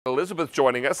Elizabeth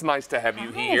joining us. Nice to have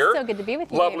you here. So good to be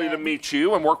with you. Lovely David. to meet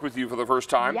you and work with you for the first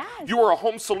time. Yes. You are a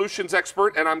home solutions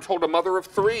expert, and I'm told a mother of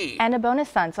 3. And a bonus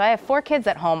son. So I have 4 kids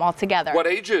at home altogether. What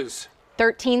ages?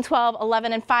 13, 12,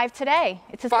 11, and 5 today.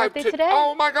 It's his birthday today.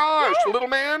 Oh my gosh, Yeah. little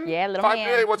man? Yeah, little 5 man.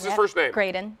 today. What's his first name?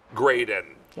 Graydon. Graydon.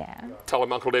 Yeah. Tell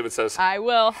him Uncle David says. I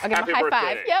will. I'll give him Happy a high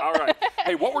birthday. 5. Yep. All right.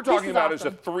 Hey, what we're talking about is a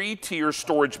awesome. 3-tier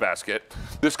storage basket.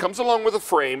 This comes along with a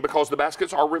frame because the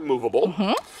baskets are removable,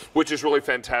 which is really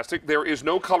fantastic. There is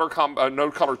no color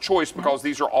choice because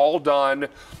these are all done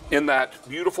in that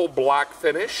beautiful black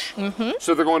finish.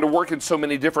 So they're going to work in so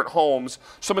many different homes.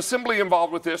 Some assembly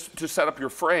involved with this to set up your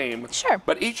frame. Sure.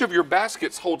 But each of your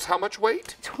baskets holds how much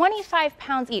weight? 25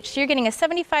 pounds each. So you're getting a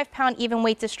 75-pound even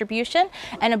weight distribution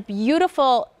and a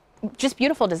beautiful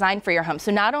design for your home.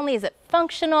 So not only is it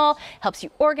functional, helps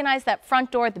you organize that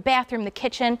front door, the bathroom, the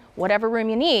kitchen, whatever room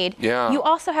you need. Yeah. You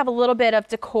also have a little bit of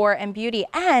decor and beauty,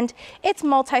 and it's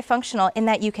multifunctional in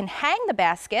that you can hang the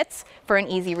baskets for an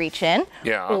easy reach in,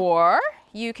 or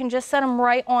you can just set them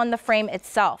right on the frame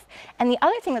itself. And the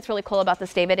other thing that's really cool about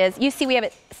this, David, is you see we have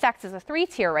it stacked as a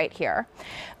 3-tier right here.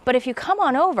 But if you come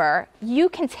on over, you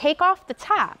can take off the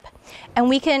top and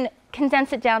we can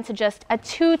condense it down to just a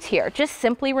 2-tier, just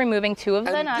simply removing 2 of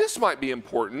the nuts. And this might be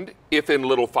important if in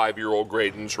little 5-year-old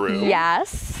Graydon's room,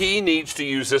 yes, he needs to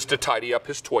use this to tidy up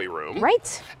his toy room.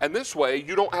 Right. And this way,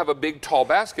 you don't have a big, tall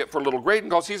basket for little Graydon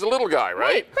because he's a little guy,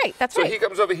 right? Right, that's so right. So he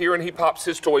comes over here and he pops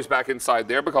his toys back inside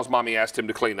there because Mommy asked him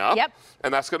to clean up. Yep.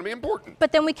 And that's going to be important.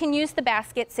 But then we can use the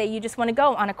basket, say you just want to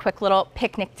go on a quick little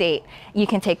picnic date. You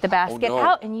can take the basket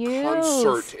out and use...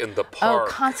 Concert in the park. Oh,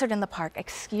 concert in the park,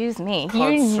 excuse me.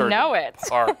 Concert you know it.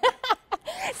 Park.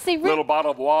 See, little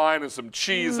bottle of wine and some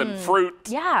cheese and fruit.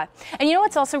 Yeah. And you know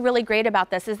what's also really great about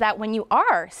this is that when you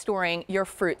are storing your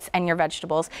fruits and your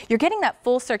vegetables, you're getting that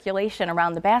full circulation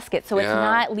around the basket, so it's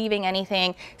not leaving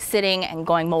anything sitting and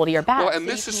going moldy or bad. Well, and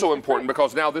this is so important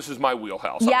because now this is my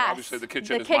wheelhouse. Yes. I mean, obviously the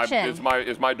kitchen,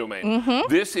 is my domain.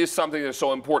 This is something that's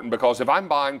so important because if I'm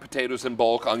buying potatoes in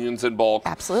bulk, onions in bulk,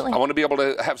 absolutely, I want to be able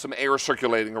to have some air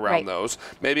circulating around those.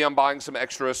 Maybe I'm buying some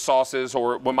extra sauces,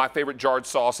 or when my favorite jarred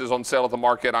sauce is on sale at the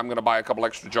market, I'm going to buy a couple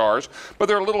extra jars, but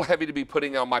they're a little heavy to be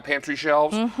putting on my pantry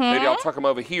shelves. Maybe I'll tuck them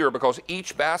over here because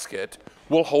each basket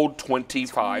will hold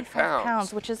 25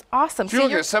 pounds. Which is awesome. So you're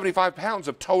looking at 75 pounds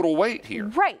of total weight here.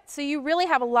 Right. So you really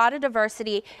have a lot of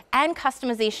diversity and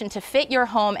customization to fit your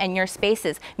home and your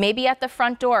spaces. Maybe at the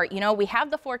front door, you know, we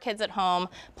have the 4 kids at home,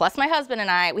 plus my husband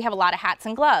and I, we have a lot of hats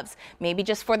and gloves. Maybe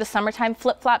just for the summertime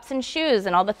flip-flops and shoes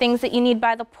and all the things that you need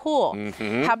by the pool.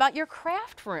 How about your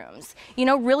craft rooms? You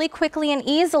know, really quickly and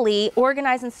easily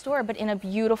organize and store, but in a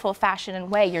beautiful fashion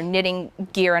and way, your knitting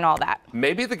gear and all that.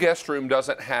 Maybe the guest room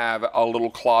doesn't have a little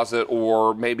closet,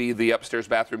 or maybe the upstairs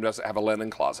bathroom doesn't have a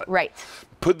linen closet. Right.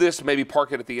 Put this, maybe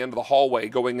park it at the end of the hallway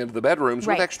going into the bedrooms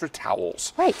with extra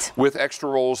towels. Right. With extra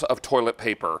rolls of toilet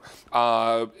paper,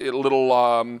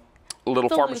 little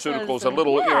pharmaceuticals, and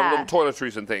little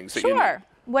toiletries and things. That you need.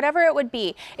 Whatever it would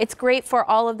be, it's great for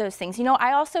all of those things. You know,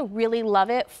 I also really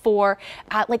love it for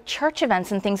like church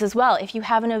events and things as well. If you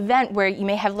have an event where you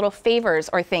may have little favors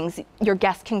or things, your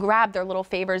guests can grab their little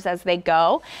favors as they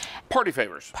go. Party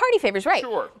favors. Party favors, right.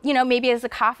 Sure. You know, maybe as a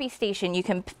coffee station, you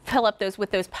can fill up those with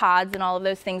those pods and all of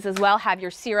those things as well. Have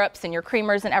your syrups and your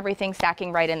creamers and everything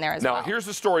stacking right in there as well. Now, here's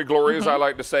the story, Gloria, as I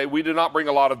like to say. We did not bring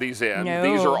a lot of these in. No.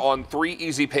 These are on 3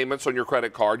 easy payments on your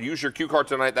credit card. Use your Q card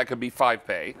tonight. That could be 5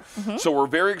 pay. So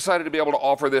we're very excited to be able to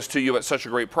offer this to you at such a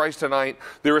great price tonight.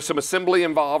 There is some assembly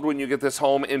involved when you get this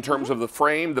home in terms of the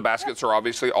frame. The baskets are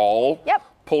obviously all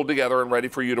pulled together and ready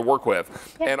for you to work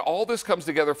with. And all this comes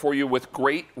together for you with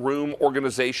great room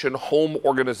organization, home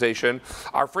organization.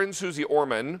 Our friend Susie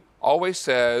Orman always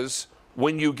says,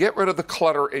 when you get rid of the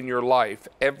clutter in your life,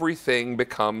 everything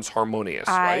becomes harmonious,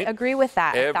 right? I agree with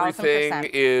that. Everything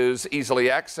is easily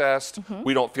accessed.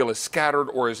 We don't feel as scattered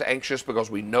or as anxious because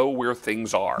we know where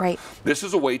things are. Right. This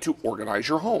is a way to organize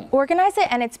your home. Organize it,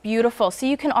 and it's beautiful. So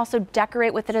you can also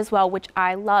decorate with it as well, which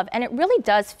I love. And it really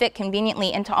does fit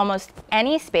conveniently into almost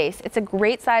any space. It's a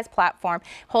great size platform,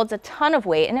 holds a ton of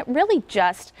weight, and it really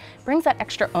just brings that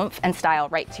extra oomph and style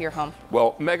right to your home.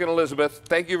 Well, Megan Elizabeth,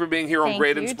 thank you for being here on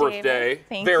Graydon's birthday.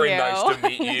 Thank Very you. nice to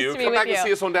meet you. Come back and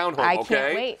see us on Down Home, okay? I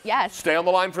can't wait, yes. Stay on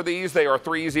the line for these. They are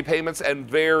 3 easy payments and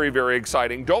very, very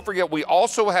exciting. Don't forget, we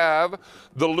also have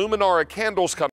the Luminara candles coming.